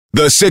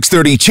The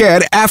 6:30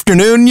 CHED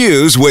Afternoon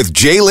News with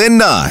Jaylen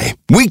Nye.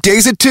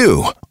 Weekdays at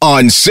 2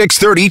 on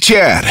 6:30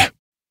 CHED.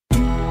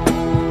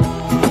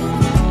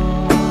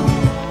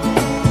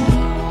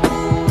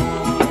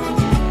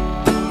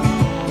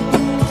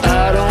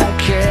 I don't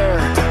care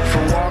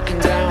for walking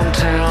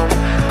downtown.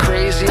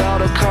 Crazy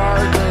auto car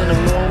gonna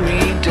mow me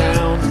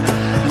down.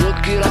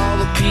 Look at all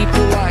the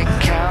people like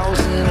cows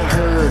in a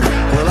herd.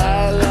 Well,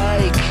 I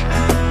like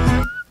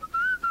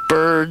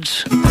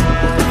birds.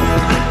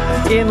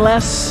 In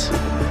less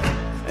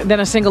than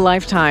a single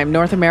lifetime,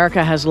 North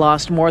America has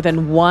lost more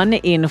than 1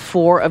 in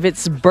 4 of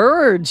its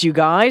birds, you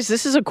guys.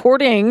 This is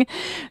according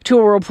to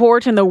a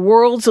report in the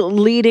world's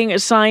leading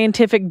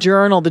scientific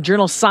journal. The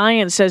journal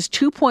Science says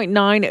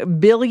 2.9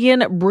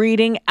 billion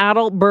breeding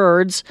adult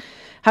birds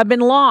have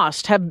been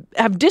lost,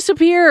 have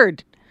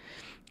disappeared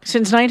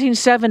since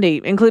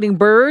 1970, including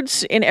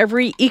birds in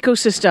every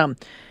ecosystem.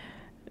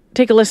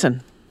 Take a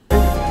listen.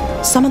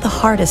 Some of the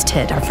hardest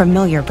hit are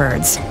familiar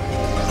birds.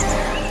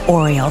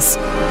 Orioles,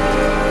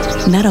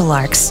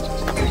 meadowlarks,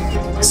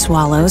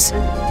 swallows,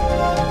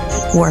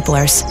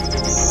 warblers.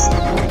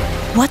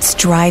 What's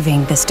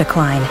driving this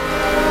decline?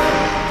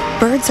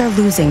 Birds are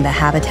losing the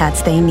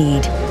habitats they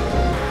need,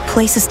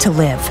 places to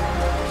live,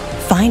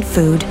 find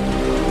food,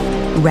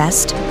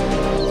 rest,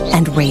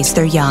 and raise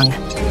their young.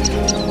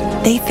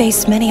 They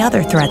face many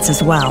other threats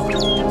as well,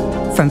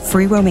 from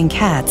free-roaming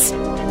cats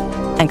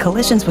and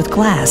collisions with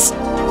glass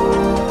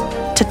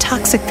to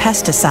toxic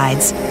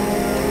pesticides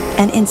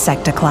and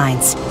insect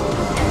declines.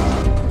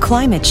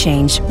 Climate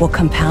change will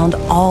compound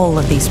all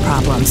of these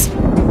problems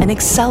and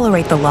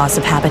accelerate the loss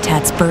of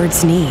habitats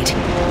birds need.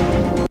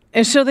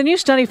 And so the new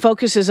study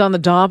focuses on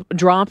the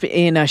drop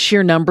in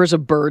sheer numbers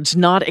of birds,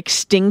 not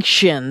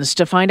extinctions.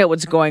 To find out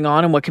what's going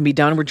on and what can be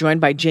done, we're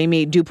joined by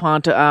Jamie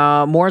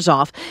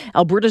Dupont-Morzoff,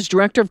 Alberta's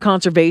Director of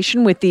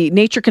Conservation with the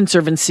Nature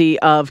Conservancy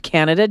of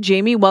Canada.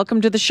 Jamie, welcome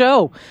to the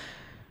show.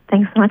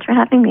 Thanks so much for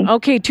having me.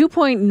 Okay,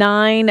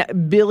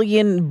 2.9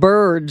 billion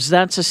birds.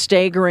 That's a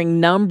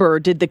staggering number.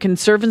 Did the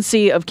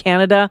Conservancy of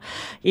Canada,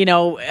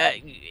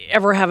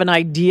 ever have an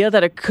idea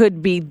that it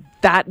could be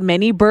that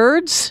many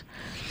birds?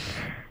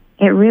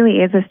 It really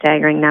is a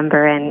staggering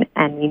number, and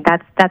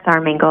that's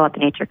our main goal at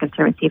the Nature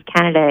Conservancy of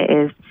Canada,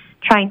 is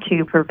trying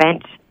to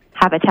prevent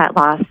habitat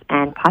loss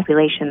and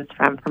populations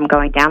from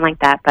going down like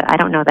that. But I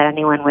don't know that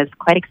anyone was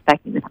quite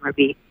expecting the number to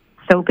be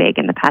so big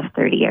in the past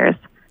 30 years.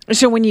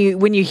 So when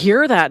you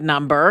hear that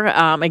number,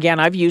 again,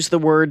 I've used the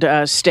word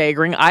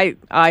staggering. I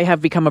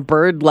have become a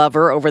bird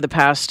lover over the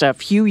past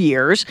few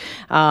years.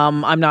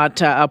 I'm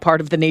not a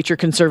part of the Nature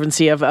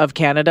Conservancy of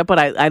Canada, but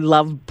I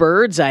love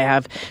birds. I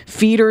have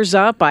feeders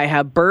up. I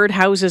have bird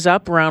houses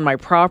up around my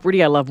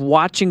property. I love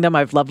watching them.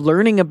 I've loved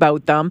learning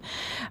about them.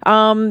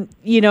 When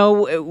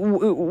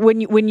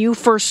you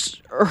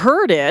first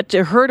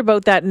heard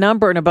about that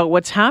number and about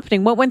what's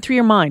happening, what went through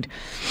your mind?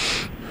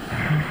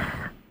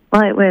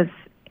 Well, it was,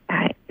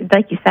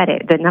 like you said,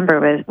 the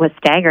number was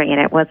staggering, and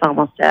it was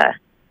almost a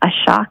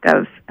shock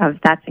of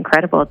that's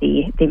incredible,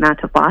 the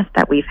amount of loss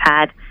that we've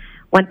had.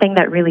 One thing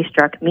that really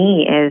struck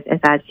me is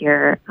as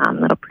your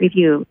little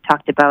preview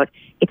talked about,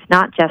 it's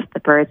not just the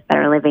birds that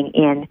are living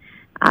in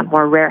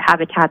more rare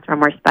habitats or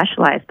more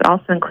specialized, but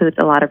also includes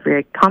a lot of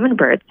very common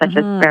birds, such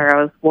as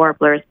sparrows,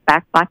 warblers,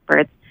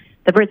 blackbirds,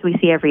 the birds we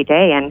see every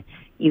day. And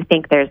you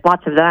think there's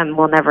lots of them,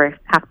 we'll never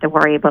have to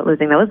worry about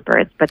losing those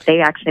birds, but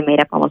they actually made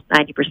up almost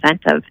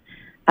 90% of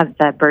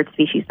the bird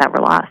species that were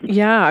lost.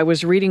 Yeah, I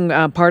was reading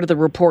part of the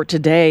report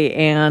today,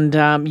 and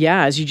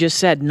as you just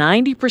said,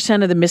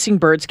 90% of the missing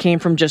birds came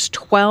from just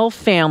 12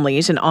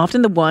 families, and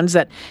often the ones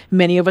that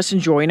many of us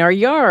enjoy in our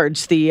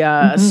yards, the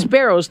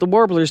sparrows, the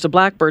warblers, the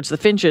blackbirds, the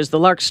finches, the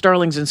larks,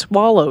 starlings, and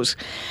swallows.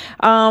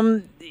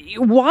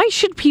 Why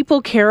should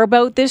people care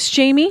about this,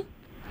 Jamie?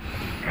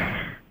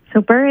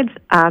 So birds,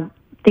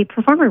 they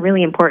perform a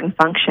really important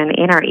function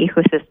in our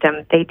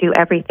ecosystem. They do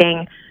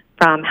everything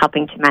from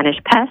helping to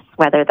manage pests,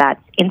 whether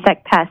that's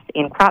insect pests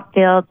in crop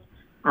fields.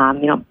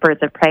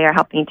 Birds of prey are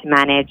helping to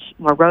manage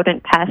more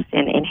rodent pests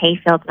in hay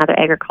fields and other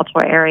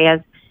agricultural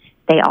areas.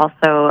 They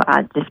also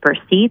disperse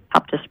seeds,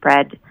 help to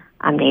spread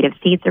native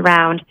seeds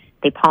around.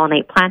 They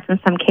pollinate plants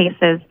in some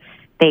cases.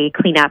 They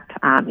clean up,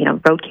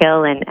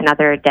 roadkill and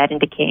other dead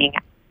and decaying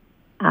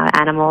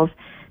animals.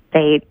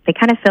 They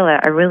kind of fill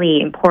a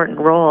really important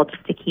role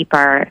just to keep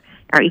our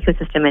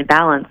ecosystem in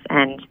balance,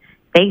 and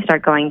they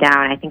start going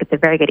down. I think it's a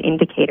very good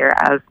indicator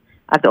of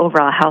the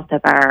overall health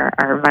of our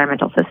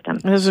environmental system.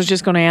 I was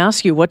just going to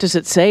ask you, what does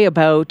it say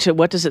about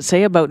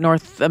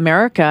North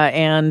America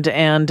and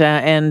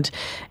the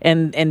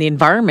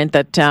environment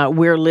that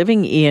we're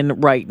living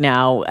in right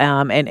now,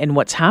 and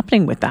what's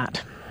happening with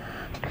that?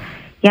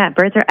 Yeah,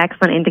 birds are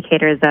excellent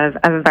indicators of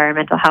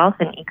environmental health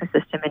and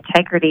ecosystem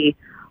integrity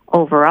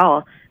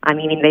overall. I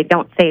mean, they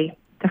don't say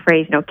the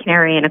phrase,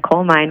 canary in a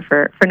coal mine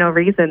for no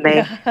reason.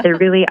 They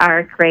really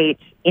are great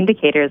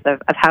indicators of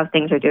how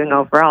things are doing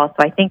overall.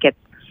 So I think it's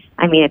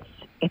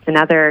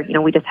another,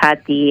 we just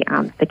had the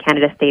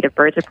Canada State of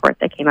Birds report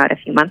that came out a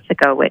few months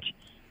ago, which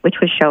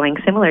was showing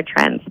similar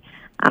trends.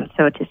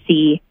 So to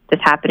see this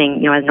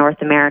happening, at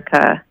North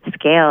America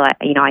scale,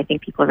 I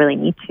think people really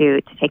need to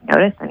take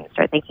notice and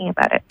start thinking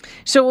about it.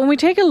 So when we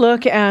take a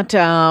look at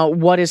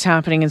what is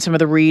happening and some of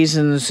the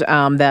reasons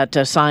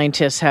that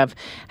scientists have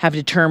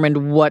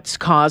determined what's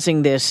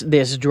causing this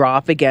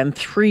drop, again,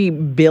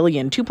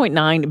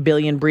 2.9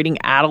 billion breeding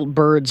adult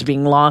birds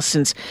being lost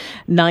since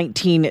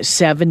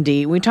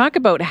 1970. We talk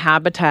about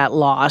habitat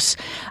loss.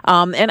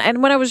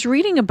 And when I was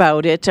reading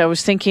about it, I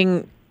was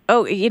thinking,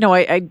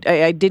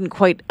 I didn't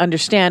quite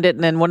understand it.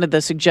 And then one of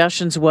the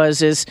suggestions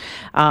is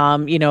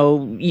you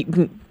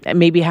can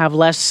maybe have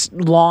less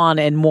lawn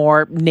and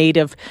more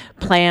native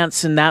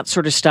plants and that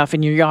sort of stuff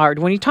in your yard.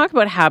 When you talk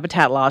about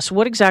habitat loss,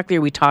 what exactly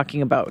are we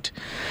talking about?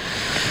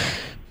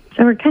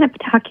 So we're kind of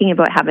talking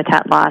about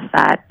habitat loss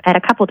at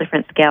a couple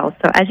different scales.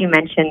 So as you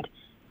mentioned,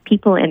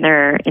 people in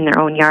their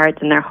own yards,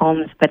 in their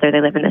homes, whether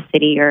they live in the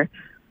city or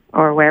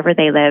wherever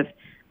they live,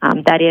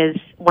 that is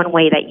one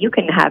way that you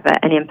can have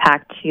an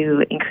impact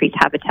to increase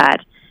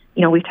habitat.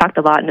 We've talked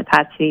a lot in the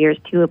past few years,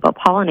 too, about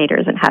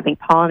pollinators and having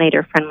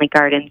pollinator-friendly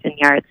gardens and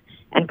yards,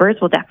 and birds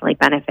will definitely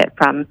benefit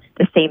from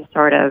the same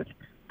sort of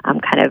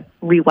kind of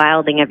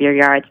rewilding of your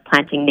yards,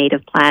 planting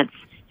native plants,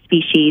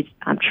 species,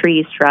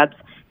 trees, shrubs,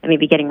 and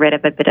maybe getting rid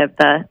of a bit of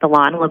the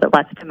lawn, a little bit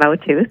less to mow,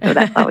 too, so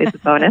that's always a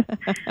bonus.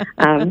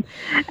 And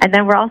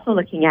then we're also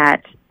looking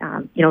at,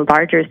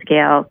 larger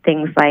scale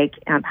things like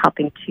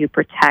helping to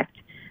protect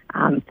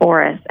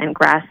forests and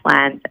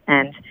grasslands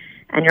and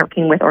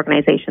working with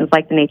organizations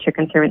like the Nature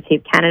Conservancy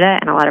of Canada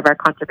and a lot of our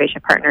conservation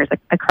partners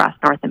across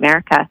North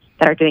America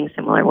that are doing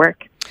similar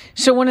work.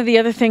 So one of the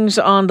other things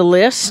on the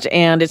list,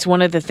 and it's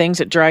one of the things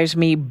that drives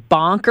me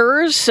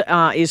bonkers,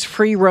 is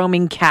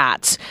free-roaming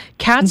cats.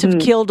 Cats have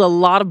killed a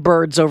lot of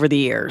birds over the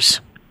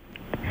years.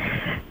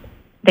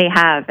 They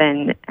have,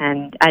 and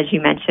as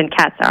you mentioned,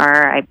 cats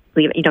are, I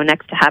believe,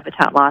 next to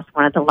habitat loss,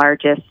 one of the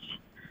largest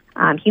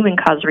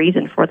human-caused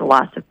reason for the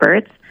loss of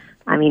birds.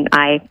 I mean,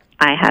 I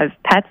have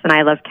pets and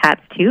I love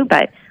cats too,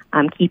 but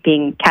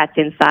keeping cats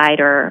inside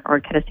or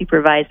kind of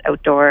supervised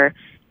outdoor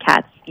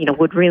cats,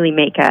 would really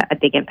make a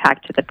big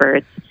impact to the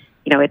birds.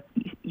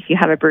 If you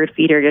have a bird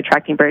feeder, you're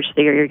attracting birds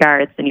to your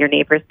yards, and your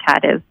neighbor's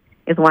cat is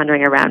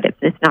wandering around,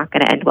 it's not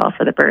going to end well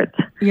for the birds.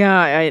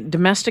 Yeah,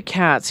 domestic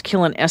cats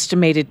kill an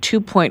estimated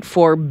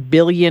 2.4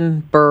 billion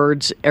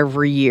birds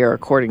every year,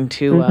 according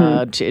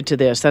to to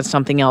this. That's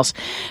something else.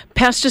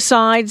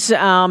 Pesticides,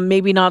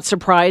 maybe not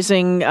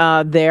surprising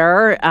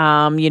there.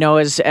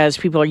 As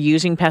people are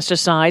using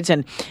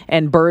pesticides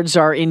and birds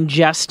are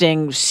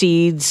ingesting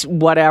seeds,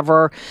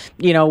 whatever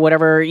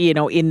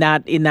in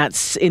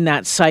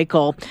that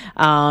cycle.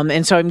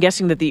 And so I'm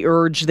guessing that the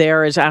urge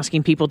there is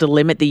asking people to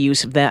limit the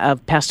use of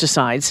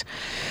pesticides.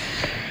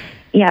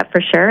 Yeah,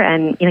 for sure.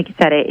 And like you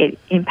said, it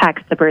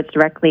impacts the birds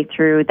directly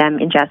through them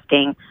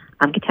ingesting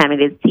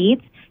contaminated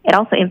seeds. It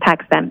also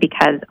impacts them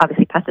because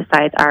obviously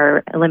pesticides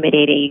are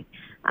eliminating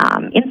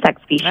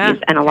insect species,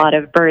 and a lot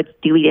of birds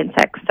do eat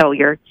insects. So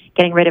you're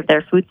getting rid of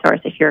their food source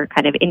if you're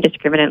kind of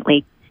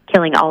indiscriminately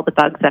killing all the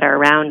bugs that are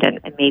around and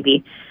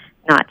maybe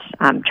not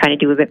trying to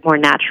do a bit more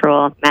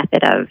natural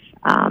method of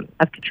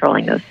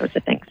controlling those sorts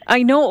of things.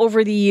 I know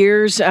over the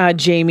years,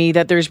 Jamie,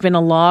 that there's been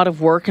a lot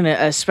of work, and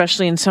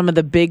especially in some of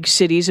the big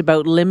cities,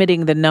 about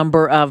limiting the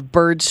number of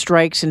bird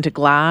strikes into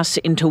glass,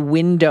 into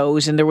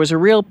windows, and there was a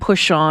real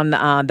push on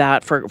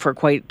that for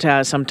quite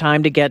some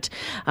time to get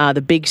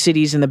the big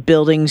cities and the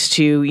buildings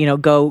to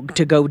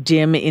go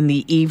dim in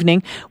the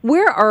evening.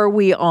 Where are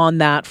we on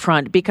that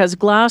front? Because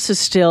glass is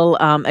still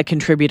a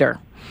contributor.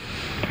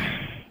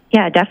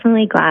 Yeah,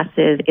 definitely glass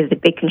is a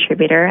big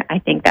contributor. I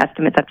think the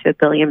estimate's up to 1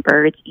 billion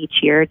birds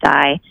each year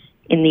die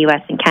in the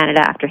U.S. and Canada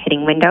after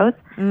hitting windows.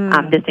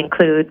 This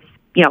includes,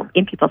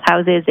 in people's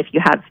houses.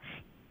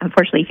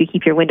 Unfortunately, if you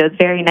keep your windows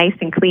very nice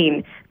and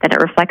clean, then it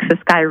reflects the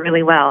sky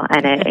really well,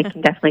 and it can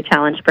definitely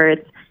challenge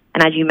birds.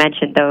 And as you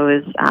mentioned,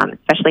 those,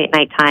 especially at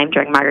nighttime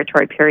during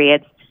migratory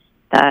periods,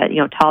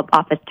 the tall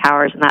office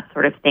towers and that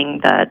sort of thing,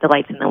 the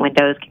lights in the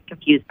windows can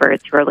confuse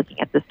birds who are looking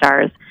at the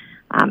stars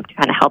to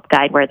kind of help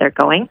guide where they're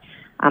going.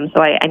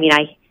 So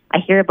I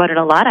hear about it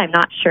a lot. I'm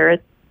not sure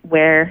if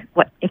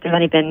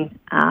there's been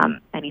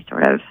any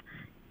sort of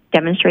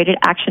demonstrated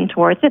action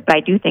towards it, but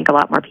I do think a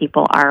lot more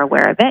people are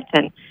aware of it,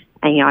 and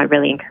I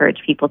really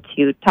encourage people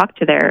to talk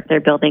to their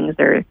buildings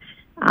or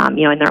in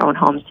their own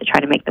homes to try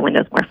to make the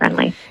windows more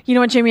friendly. You know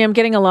what, Jamie, I'm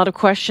getting a lot of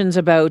questions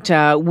about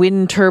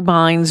wind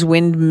turbines,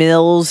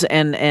 windmills,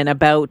 and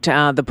about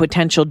the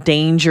potential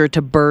danger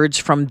to birds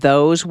from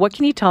those. What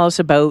can you tell us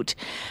about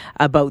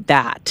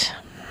that?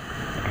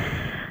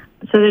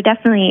 So there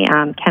definitely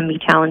can be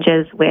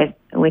challenges with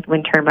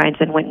wind turbines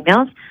and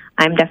windmills.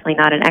 I'm definitely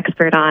not an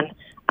expert on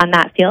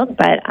that field,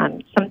 but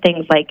some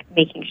things like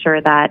making sure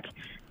that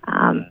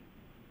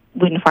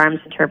wind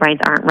farms and turbines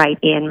aren't right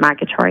in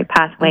migratory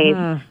pathways.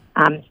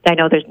 I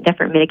know there's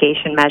different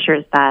mitigation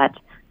measures that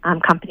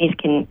companies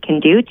can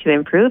do to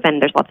improve, and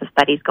there's lots of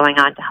studies going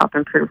on to help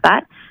improve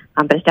that.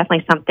 But it's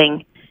definitely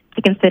something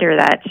to consider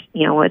that,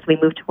 as we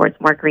move towards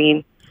more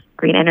green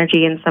green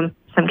energy in some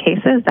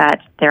cases,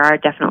 that there are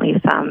definitely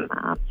some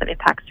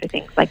impacts to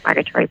things like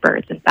migratory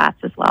birds and bats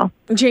as well.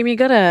 Jamie,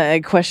 got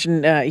a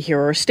question here,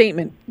 or a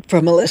statement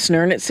from a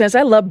listener, and it says,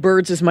 I love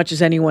birds as much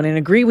as anyone and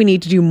agree we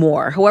need to do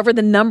more. However,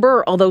 the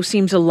number, although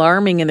seems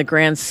alarming in the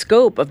grand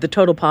scope of the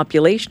total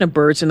population of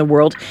birds in the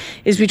world,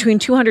 is between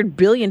 200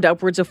 billion to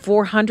upwards of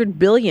 400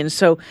 billion.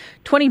 So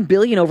 20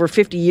 billion over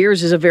 50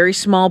 years is a very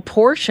small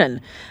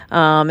portion.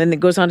 And it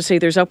goes on to say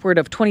there's upward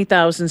of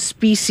 20,000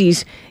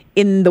 species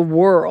in the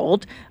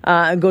world.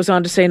 It goes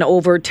on to say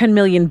over 10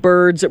 million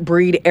birds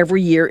breed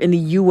every year in the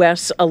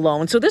U.S.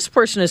 alone. So this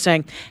person is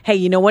saying, hey,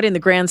 you know what? In the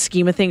grand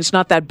scheme of things, it's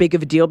not that big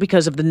of a deal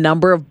because of the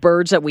number of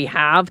birds that we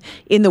have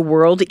in the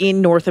world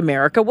in North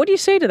America. What do you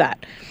say to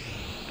that?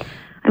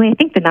 I mean, I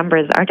think the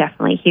numbers are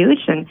definitely huge.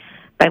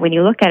 But when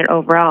you look at it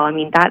overall, I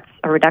mean, that's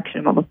a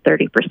reduction of almost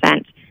 30%.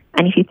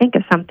 And if you think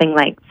of something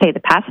like, say, the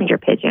passenger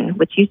pigeon,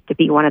 which used to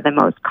be one of the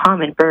most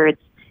common birds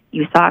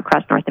you saw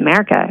across North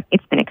America,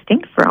 it's been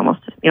extinct for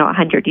almost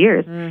 100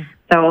 years.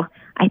 So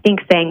I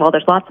think saying, well,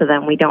 there's lots of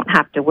them, we don't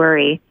have to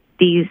worry.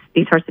 These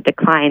sorts of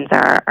declines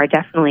are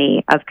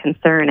definitely of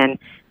concern, and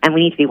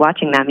we need to be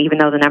watching them. Even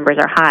though the numbers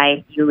are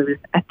high, you lose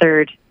a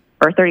third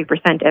or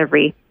 30%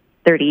 every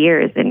 30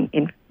 years.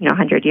 In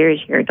 100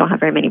 years, you don't have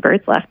very many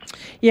birds left.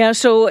 Yeah,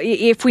 so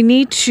if we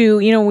need to,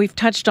 we've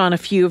touched on a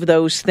few of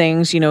those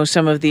things,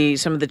 some of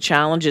the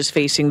challenges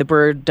facing the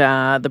bird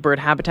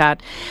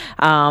habitat,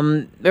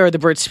 or the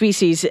bird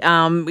species.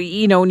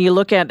 When you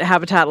look at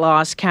habitat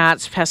loss,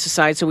 cats,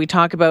 pesticides, so we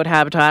talk about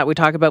habitat, we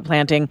talk about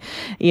planting,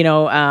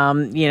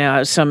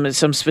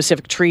 some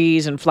specific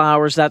trees and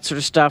flowers, that sort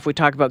of stuff. We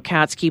talk about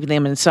cats, keeping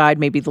them inside,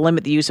 maybe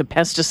limit the use of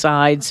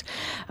pesticides,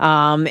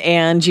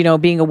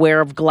 and, being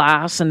aware of glass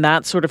and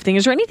that sort of thing.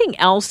 Is there anything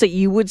else that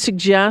you would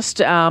suggest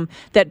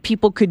that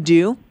people could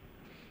do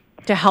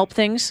to help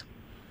things?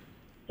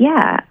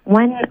 Yeah,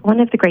 one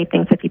of the great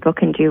things that people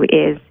can do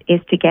is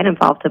to get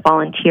involved, to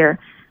volunteer.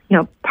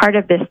 Part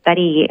of this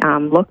study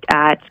looked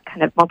at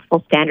kind of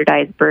multiple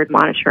standardized bird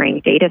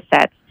monitoring data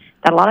sets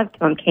that a lot of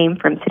them came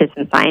from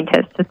citizen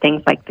scientists, so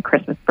things like the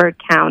Christmas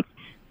bird counts,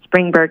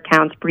 spring bird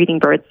counts, breeding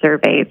bird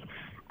surveys.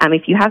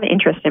 If you have an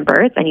interest in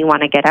birds and you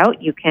want to get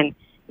out, you can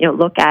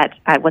look at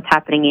what's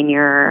happening in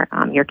your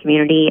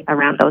community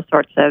around those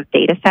sorts of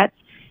data sets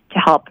to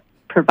help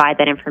provide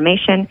that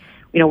information.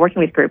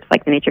 Working with groups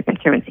like the Nature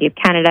Conservancy of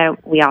Canada,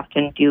 we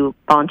often do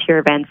volunteer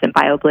events and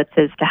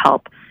bioblitzes to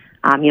help,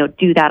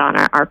 do that on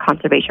our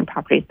conservation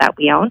properties that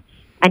we own,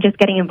 and just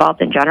getting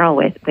involved in general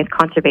with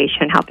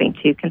conservation, helping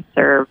to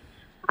conserve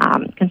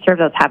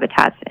those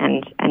habitats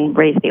and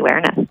raise the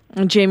awareness.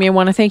 Jamie, I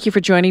want to thank you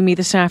for joining me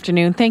this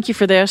afternoon. Thank you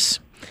for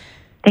this.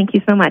 Thank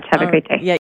you so much. Have a great day. Yeah.